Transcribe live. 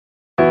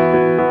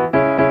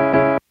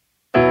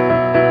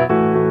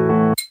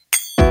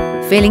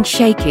Feeling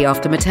shaky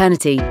after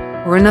maternity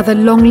or another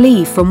long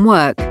leave from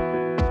work?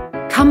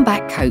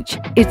 Comeback Coach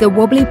is the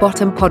Wobbly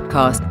Bottom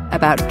podcast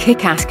about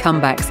kick-ass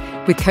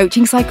comebacks with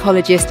coaching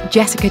psychologist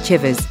Jessica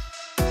Chivers.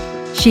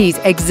 She's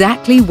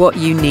exactly what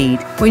you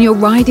need when you're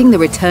riding the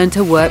return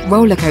to work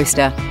roller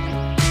coaster.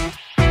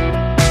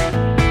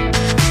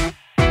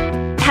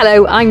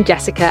 Hello, I'm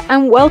Jessica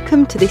and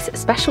welcome to this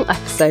special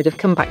episode of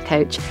Comeback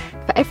Coach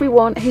for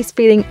everyone who's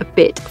feeling a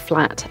bit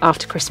flat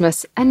after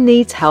Christmas and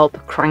needs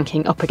help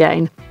cranking up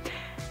again.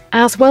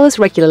 As well as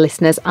regular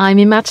listeners, I'm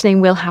imagining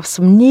we'll have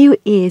some new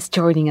ears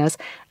joining us,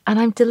 and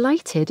I'm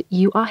delighted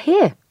you are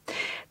here.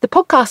 The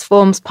podcast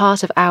forms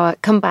part of our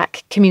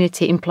Comeback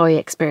Community Employee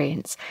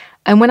Experience.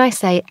 And when I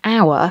say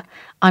our,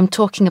 I'm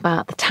talking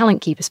about the Talent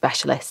Keeper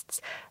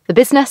Specialists, the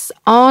business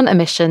on a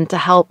mission to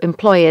help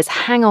employers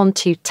hang on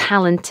to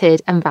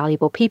talented and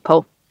valuable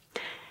people.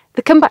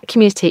 The Comeback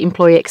Community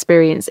Employee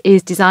Experience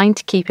is designed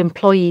to keep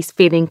employees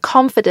feeling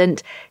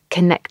confident,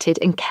 connected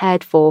and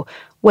cared for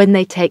when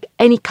they take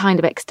any kind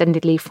of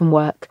extended leave from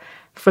work,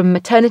 from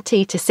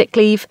maternity to sick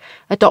leave,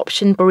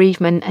 adoption,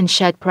 bereavement and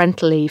shared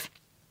parental leave.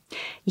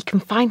 You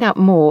can find out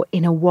more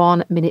in a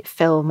 1-minute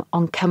film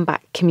on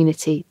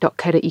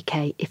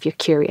comebackcommunity.co.uk if you're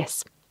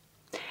curious.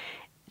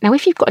 Now,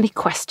 if you've got any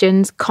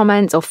questions,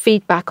 comments or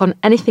feedback on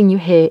anything you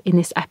hear in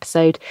this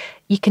episode,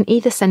 you can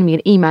either send me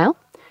an email,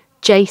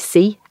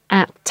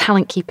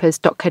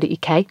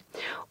 jc@talentkeepers.co.uk,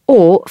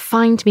 or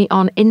find me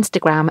on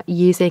Instagram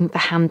using the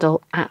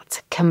handle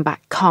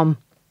 @comebackcom.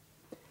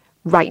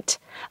 Right,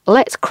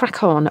 let's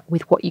crack on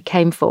with what you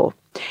came for.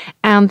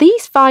 And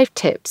these 5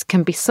 tips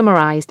can be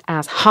summarised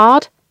as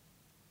hard,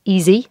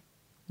 easy,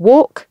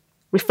 walk,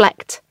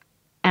 reflect,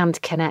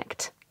 and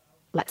connect.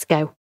 Let's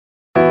go.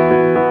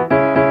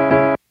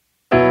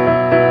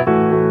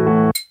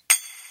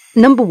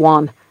 Number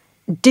 1,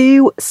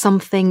 do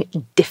something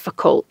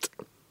difficult.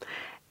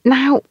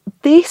 Now,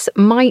 this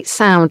might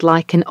sound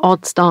like an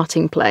odd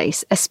starting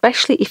place,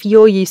 especially if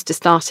you're used to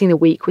starting the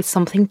week with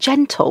something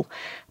gentle,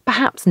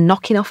 perhaps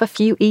knocking off a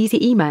few easy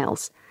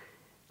emails.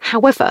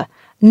 However,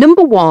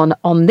 number 1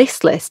 on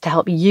this list to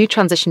help you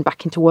transition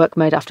back into work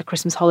mode after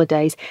Christmas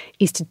holidays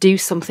is to do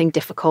something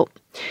difficult.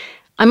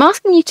 I'm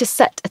asking you to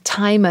set a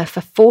timer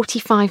for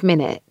 45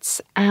 minutes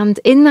and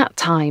in that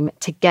time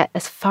to get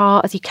as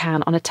far as you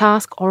can on a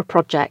task or a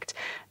project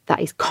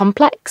that is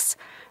complex,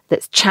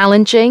 that's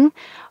challenging,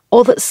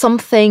 or that's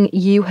something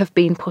you have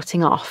been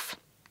putting off.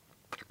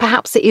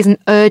 Perhaps it isn't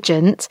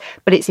urgent,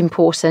 but it's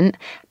important.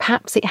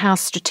 Perhaps it has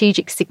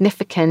strategic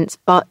significance,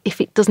 but if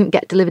it doesn't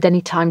get delivered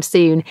anytime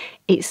soon,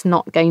 it's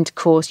not going to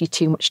cause you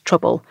too much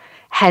trouble.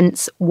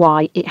 Hence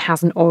why it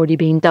hasn't already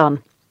been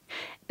done.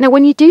 Now,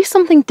 when you do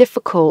something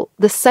difficult,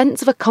 the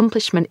sense of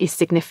accomplishment is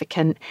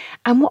significant.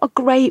 And what a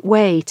great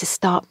way to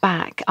start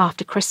back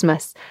after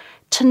Christmas.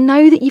 To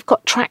know that you've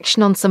got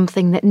traction on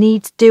something that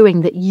needs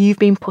doing that you've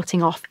been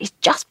putting off is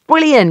just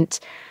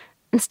brilliant.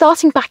 And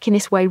starting back in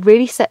this way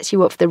really sets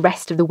you up for the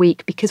rest of the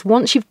week because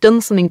once you've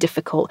done something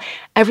difficult,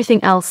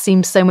 everything else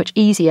seems so much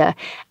easier.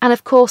 And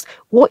of course,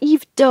 what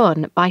you've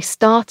done by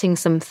starting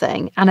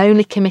something and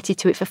only committed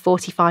to it for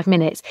 45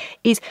 minutes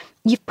is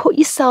you've put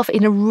yourself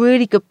in a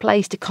really good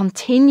place to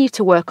continue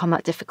to work on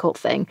that difficult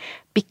thing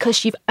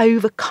because you've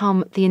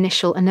overcome the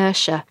initial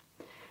inertia.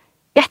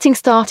 Getting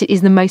started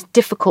is the most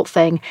difficult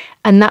thing,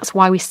 and that's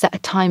why we set a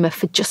timer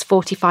for just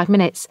 45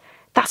 minutes.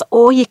 That's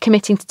all you're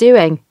committing to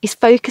doing, is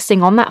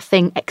focusing on that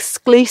thing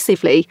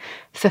exclusively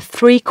for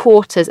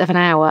 3/4 of an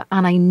hour,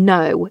 and I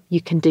know you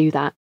can do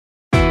that.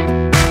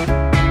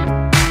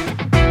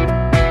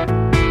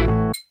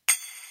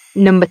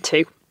 Number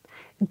 2,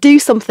 do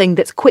something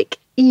that's quick,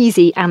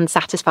 easy and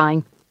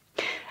satisfying.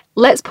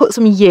 Let's put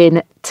some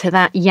yin to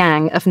that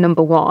yang of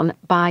number 1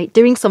 by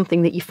doing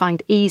something that you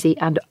find easy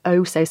and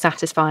oh so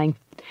satisfying.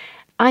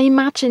 I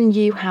imagine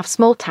you have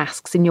small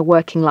tasks in your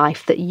working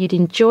life that you'd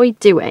enjoy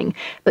doing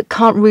but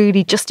can't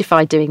really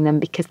justify doing them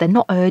because they're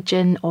not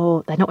urgent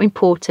or they're not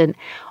important,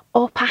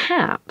 or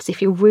perhaps,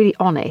 if you're really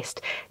honest,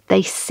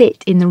 they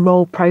sit in the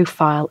role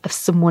profile of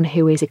someone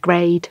who is a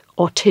grade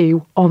or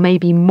 2 or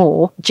maybe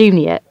more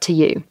junior to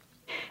you.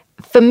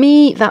 For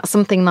me, that's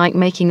something like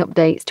making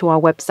updates to our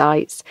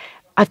websites.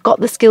 I've got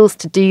the skills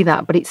to do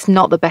that, but it's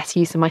not the best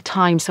use of my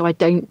time, so I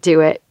don't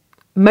do it.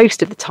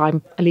 Most of the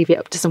time, I leave it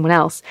up to someone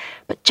else.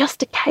 But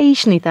just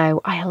occasionally,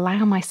 though, I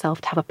allow myself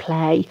to have a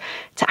play,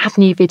 to add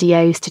new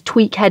videos, to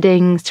tweak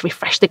headings, to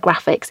refresh the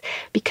graphics,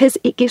 because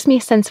it gives me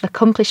a sense of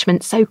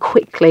accomplishment so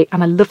quickly,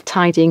 and I love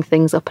tidying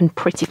things up and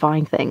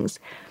prettifying things.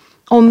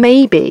 Or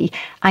maybe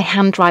I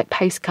handwrite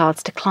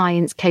postcards to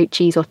clients,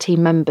 coaches or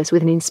team members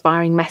with an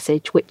inspiring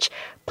message which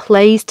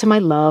plays to my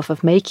love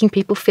of making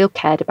people feel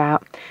cared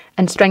about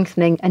and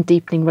strengthening and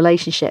deepening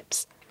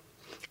relationships.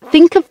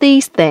 Think of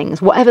these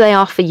things, whatever they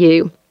are for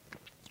you,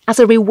 as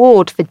a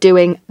reward for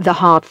doing the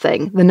hard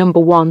thing, the number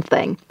 1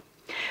 thing.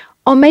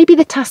 Or maybe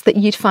the task that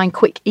you'd find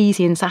quick,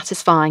 easy and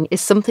satisfying is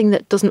something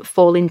that doesn't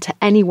fall into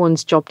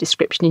anyone's job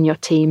description in your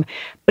team,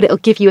 but it'll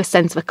give you a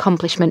sense of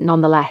accomplishment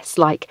nonetheless,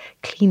 like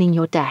cleaning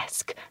your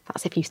desk.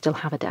 That's if you still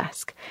have a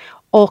desk.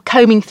 or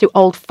combing through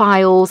old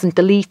files and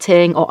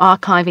deleting or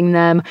archiving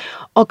them,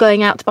 or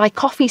going out to buy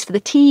coffees for the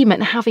team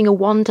and having a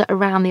wander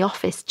around the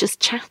office just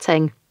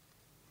chatting.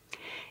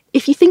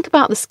 If you think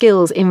about the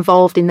skills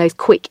involved in those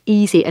quick,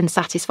 easy and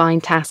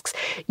satisfying tasks,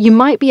 you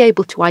might be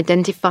able to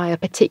identify a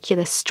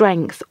particular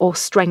strength or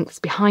strengths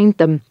behind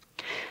them.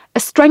 A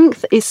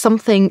strength is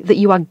something that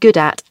you are good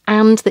at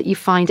and that you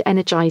find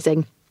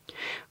energising.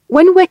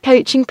 When we're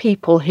coaching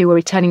people who are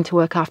returning to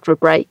work after a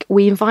break,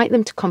 we invite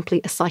them to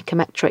complete a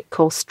psychometric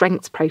called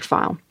Strengths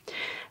Profile.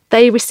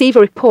 They receive a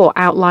report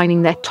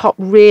outlining their top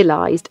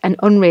realised and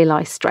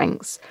unrealised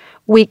strengths,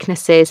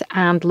 weaknesses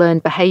and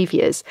learned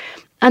behaviours.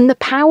 And the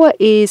power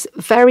is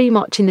very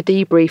much in the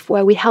debrief,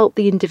 where we help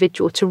the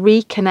individual to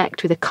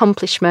reconnect with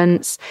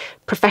accomplishments,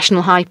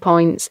 professional high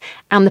points,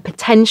 and the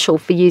potential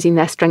for using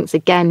their strengths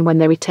again when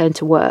they return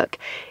to work.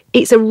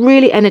 It's a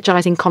really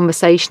energising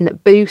conversation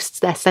that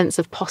boosts their sense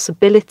of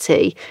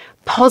possibility,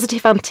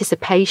 positive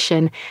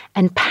anticipation,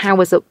 and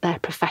powers up their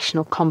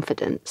professional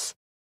confidence.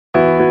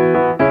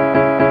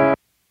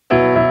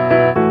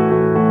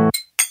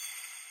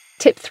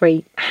 Tip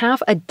 3,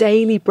 have a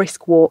daily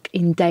brisk walk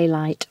in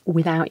daylight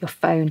without your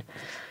phone.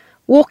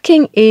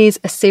 Walking is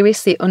a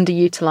seriously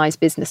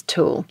underutilised business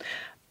tool.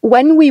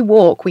 When we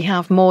walk, we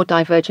have more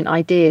divergent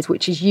ideas,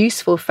 which is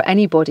useful for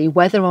anybody,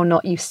 whether or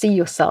not you see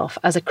yourself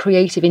as a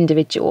creative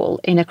individual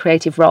in a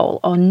creative role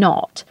or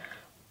not.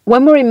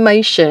 When we're in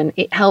motion,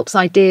 it helps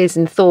ideas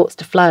and thoughts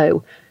to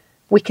flow.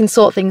 We can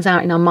sort things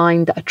out in our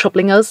mind that are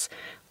troubling us.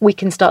 We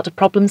can start to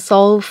problem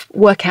solve,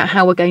 work out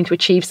how we're going to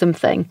achieve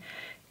something.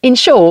 In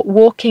short,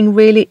 walking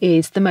really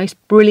is the most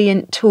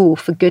brilliant tool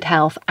for good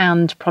health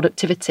and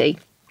productivity.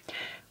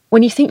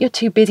 When you think you're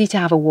too busy to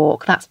have a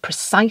walk, that's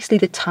precisely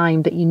the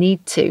time that you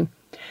need to.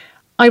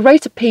 I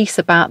wrote a piece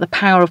about the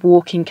power of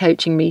walking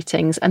coaching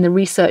meetings and the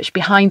research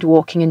behind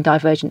walking and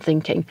divergent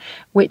thinking,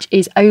 which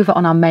is over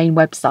on our main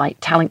website,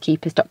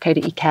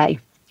 talentkeepers.co.uk,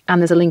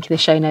 and there's a link in the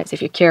show notes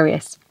if you're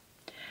curious.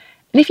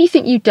 And if you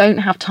think you don't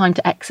have time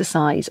to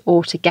exercise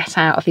or to get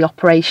out of the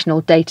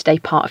operational day-to-day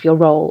part of your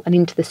role and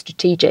into the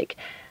strategic,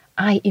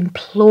 I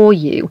implore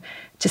you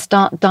to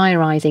start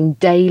diarising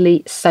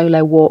daily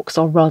solo walks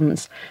or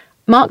runs.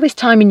 Mark this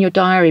time in your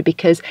diary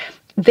because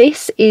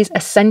this is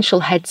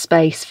essential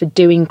headspace for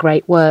doing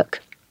great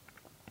work.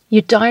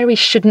 Your diary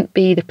shouldn't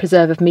be the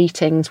preserve of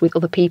meetings with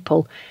other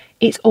people.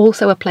 It's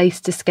also a place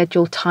to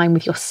schedule time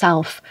with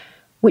yourself,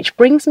 which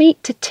brings me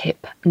to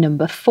tip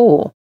number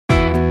 4.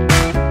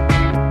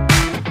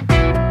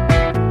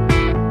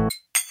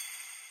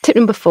 Tip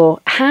number 4,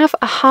 have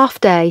a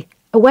half-day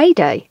away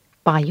day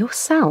by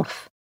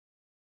yourself.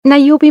 Now,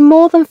 you'll be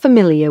more than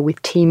familiar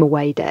with team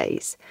away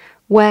days,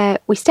 where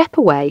we step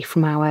away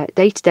from our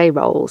day-to-day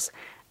roles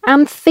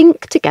and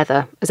think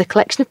together as a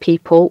collection of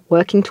people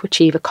working to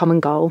achieve a common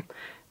goal,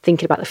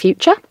 thinking about the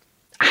future,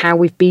 how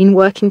we've been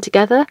working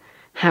together,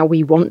 how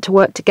we want to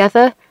work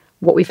together,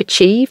 what we've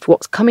achieved,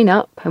 what's coming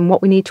up, and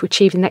what we need to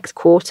achieve in the next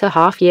quarter,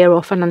 half year,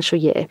 or financial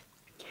year.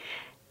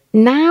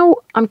 Now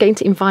I'm going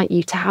to invite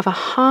you to have a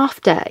half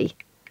day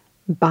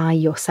by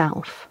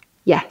yourself.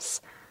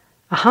 Yes,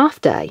 a half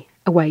day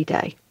away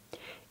day.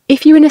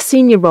 If you're in a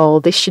senior role,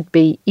 this should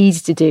be easy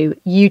to do.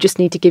 You just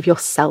need to give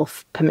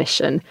yourself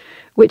permission,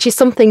 which is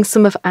something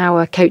some of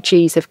our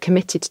coachees have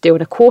committed to do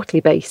on a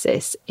quarterly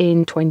basis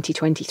in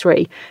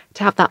 2023,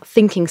 to have that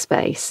thinking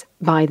space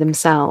by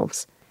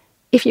themselves.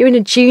 If you're in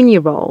a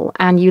junior role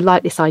and you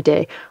like this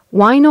idea,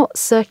 why not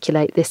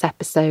circulate this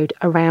episode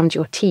around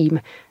your team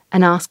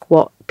and ask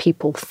what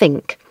people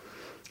think?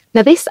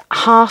 Now, this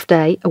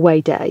half-day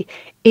away day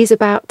is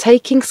about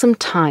taking some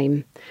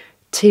time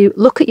to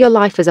look at your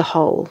life as a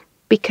whole,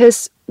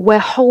 because we're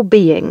whole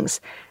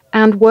beings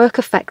and work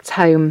affects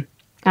home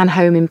and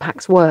home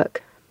impacts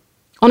work.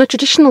 On a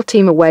traditional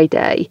team away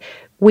day,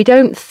 we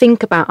don't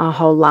think about our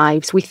whole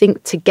lives, we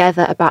think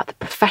together about the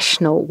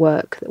professional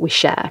work that we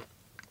share.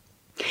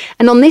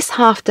 And on this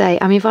half day,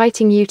 I'm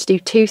inviting you to do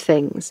 2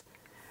 things.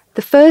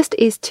 The first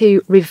is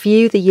to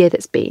review the year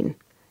that's been,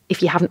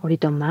 if you haven't already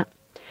done that.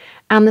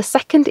 And the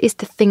second is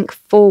to think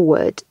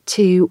forward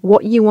to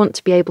what you want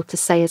to be able to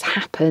say has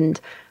happened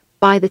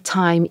by the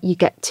time you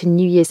get to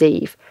New Year's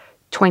Eve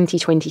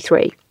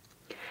 2023.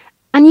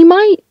 And you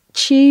might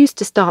choose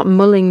to start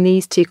mulling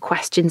these 2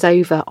 questions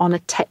over on a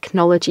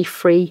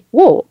technology-free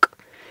walk.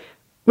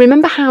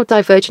 Remember how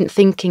divergent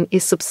thinking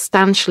is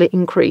substantially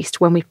increased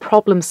when we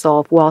problem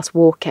solve whilst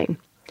walking.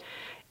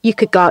 You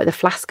could go out with a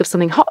flask of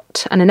something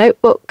hot and a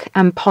notebook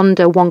and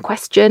ponder one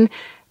question,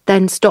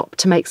 then stop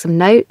to make some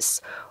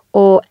notes,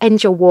 or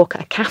end your walk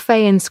at a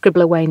cafe and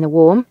scribble away in the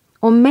warm.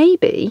 Or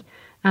maybe,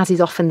 as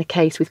is often the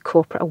case with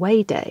corporate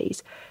away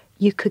days,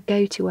 you could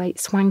go to a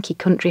swanky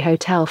country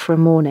hotel for a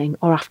morning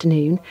or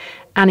afternoon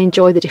and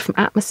enjoy the different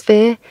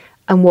atmosphere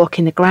and walk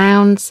in the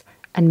grounds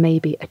and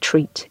maybe a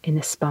treat in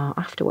the spa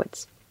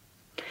afterwards.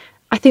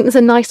 I think there's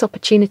a nice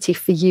opportunity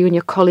for you and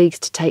your colleagues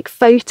to take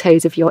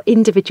photos of your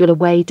individual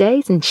away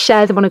days and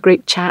share them on a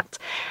group chat,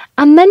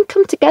 and then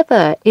come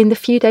together in the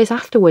few days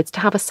afterwards to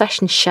have a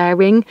session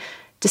sharing,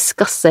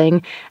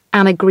 discussing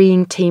and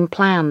agreeing team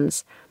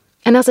plans.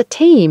 And as a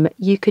team,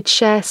 you could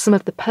share some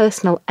of the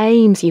personal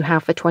aims you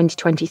have for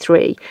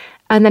 2023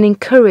 and then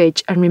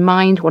encourage and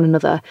remind one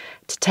another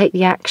to take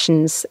the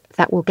actions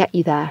that will get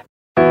you there.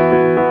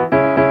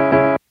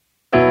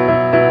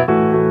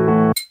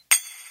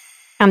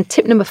 And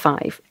tip number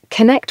 5,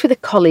 connect with a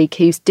colleague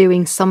who's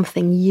doing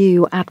something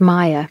you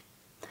admire.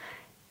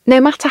 No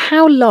matter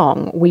how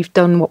long we've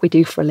done what we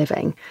do for a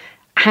living,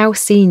 how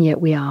senior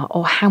we are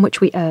or how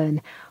much we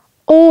earn,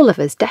 all of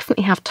us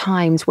definitely have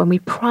times when we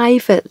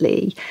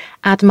privately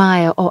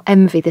admire or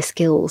envy the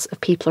skills of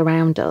people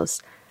around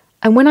us.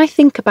 And when I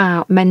think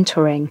about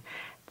mentoring,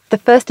 the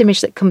first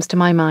image that comes to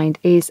my mind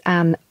is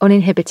an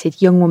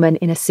uninhibited young woman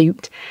in a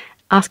suit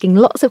asking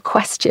lots of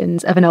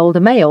questions of an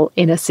older male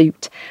in a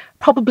suit,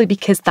 probably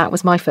because that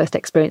was my first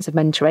experience of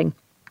mentoring.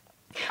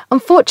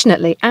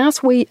 Unfortunately,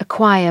 as we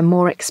acquire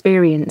more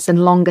experience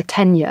and longer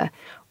tenure,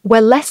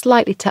 we're less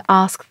likely to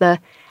ask the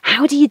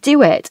 "how do you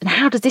do it?" and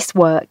 "how does this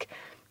work?"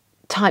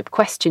 type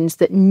questions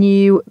that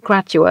new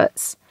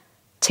graduates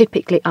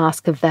typically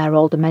ask of their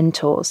older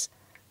mentors.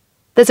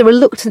 There's a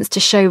reluctance to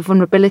show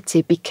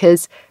vulnerability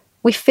because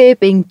we fear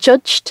being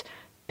judged,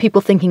 people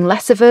thinking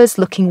less of us,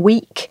 looking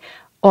weak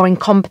or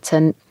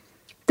incompetent.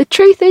 The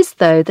truth is,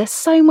 though, there's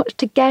so much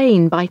to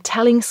gain by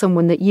telling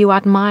someone that you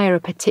admire a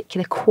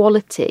particular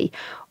quality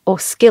or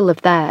skill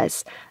of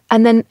theirs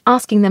and then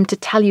asking them to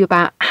tell you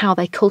about how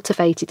they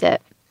cultivated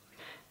it.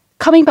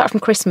 Coming back from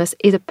Christmas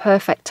is a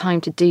perfect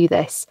time to do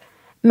this.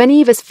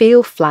 Many of us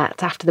feel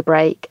flat after the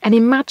break, and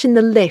imagine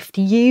the lift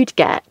you'd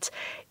get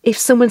if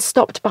someone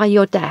stopped by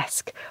your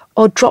desk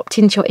or dropped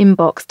into your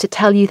inbox to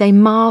tell you they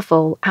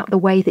marvel at the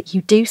way that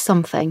you do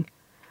something.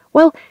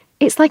 Well,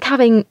 it's like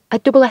having a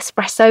double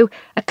espresso,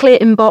 a clear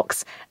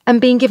inbox,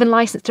 and being given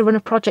license to run a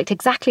project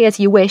exactly as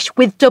you wish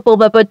with double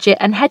the budget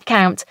and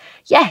headcount.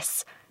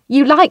 Yes,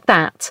 you like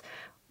that.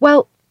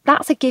 Well,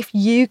 that's a gift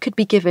you could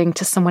be giving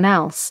to someone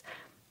else.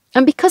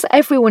 And because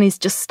everyone is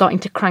just starting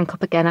to crank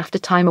up again after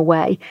time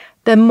away,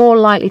 they're more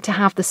likely to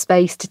have the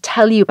space to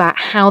tell you about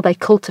how they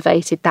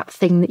cultivated that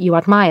thing that you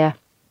admire.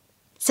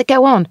 So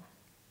go on.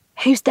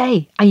 Whose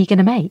day are you going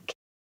to make?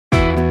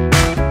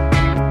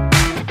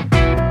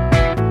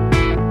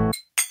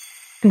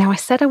 Now, I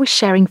said I was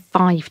sharing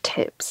 5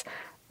 tips,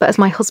 but as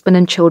my husband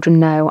and children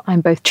know,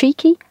 I'm both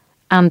cheeky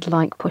and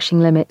like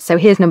pushing limits. So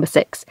here's number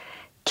 6.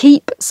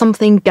 Keep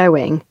something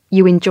going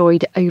you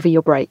enjoyed over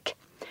your break.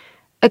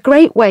 A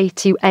great way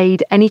to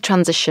aid any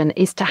transition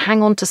is to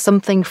hang on to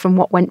something from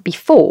what went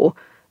before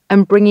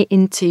and bring it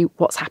into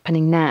what's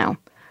happening now.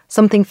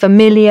 Something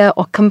familiar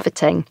or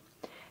comforting.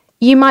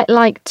 You might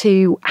like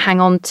to hang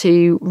on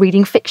to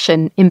reading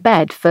fiction in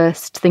bed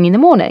first thing in the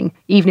morning,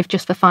 even if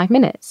just for 5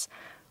 minutes.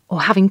 Or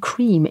having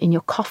cream in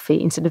your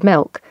coffee instead of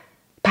milk.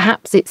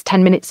 Perhaps it's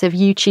 10 minutes of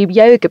YouTube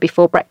yoga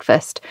before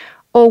breakfast,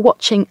 or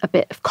watching a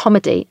bit of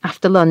comedy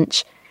after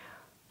lunch.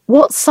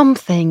 What's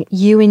something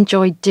you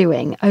enjoyed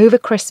doing over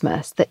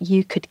Christmas that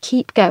you could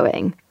keep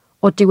going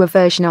or do a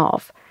version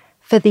of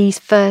for these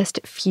first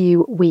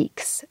few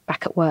weeks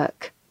back at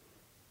work?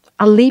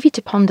 I'll leave you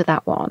to ponder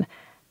that one,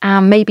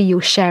 and maybe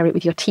you'll share it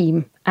with your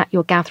team at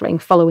your gathering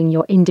following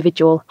your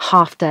individual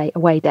half-day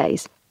away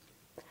days.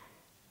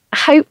 I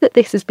hope that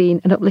this has been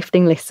an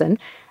uplifting listen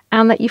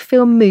and that you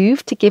feel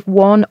moved to give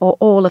one or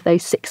all of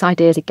those 6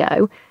 ideas a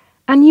go.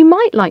 And you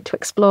might like to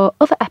explore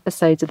other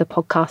episodes of the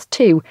podcast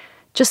too.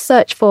 Just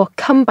search for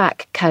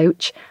Comeback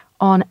Coach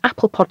on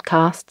Apple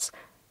Podcasts,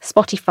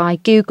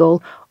 Spotify,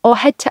 Google, or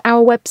head to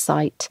our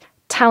website,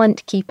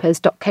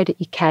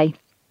 talentkeepers.co.uk,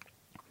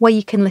 where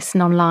you can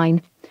listen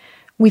online.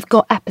 We've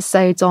got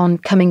episodes on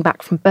coming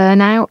back from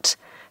burnout,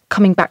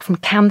 coming back from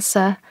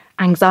cancer,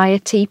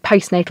 anxiety,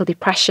 postnatal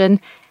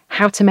depression,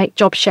 how to make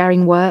job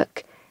sharing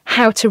work,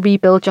 how to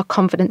rebuild your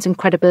confidence and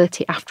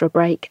credibility after a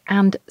break,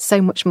 and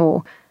so much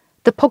more.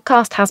 The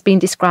podcast has been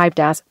described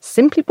as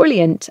simply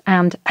brilliant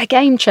and a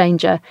game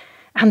changer,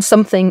 and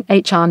something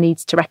HR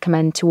needs to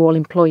recommend to all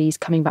employees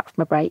coming back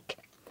from a break.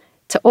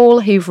 To all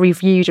who've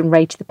reviewed and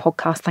rated the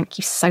podcast, thank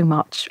you so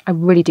much. I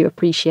really do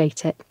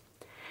appreciate it.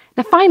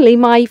 Now, finally,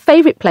 my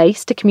favourite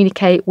place to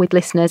communicate with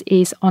listeners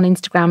is on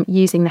Instagram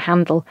using the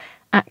handle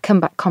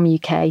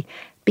 @ComebackComUK,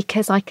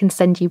 because I can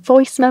send you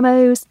voice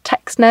memos,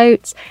 text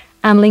notes,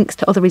 and links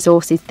to other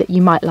resources that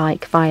you might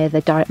like via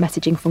the direct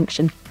messaging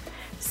function.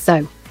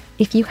 So,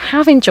 if you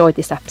have enjoyed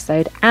this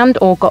episode and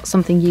or got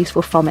something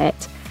useful from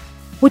it,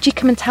 would you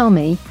come and tell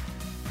me?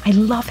 I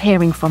love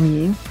hearing from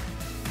you.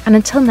 And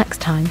until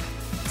next time,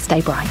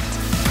 stay bright.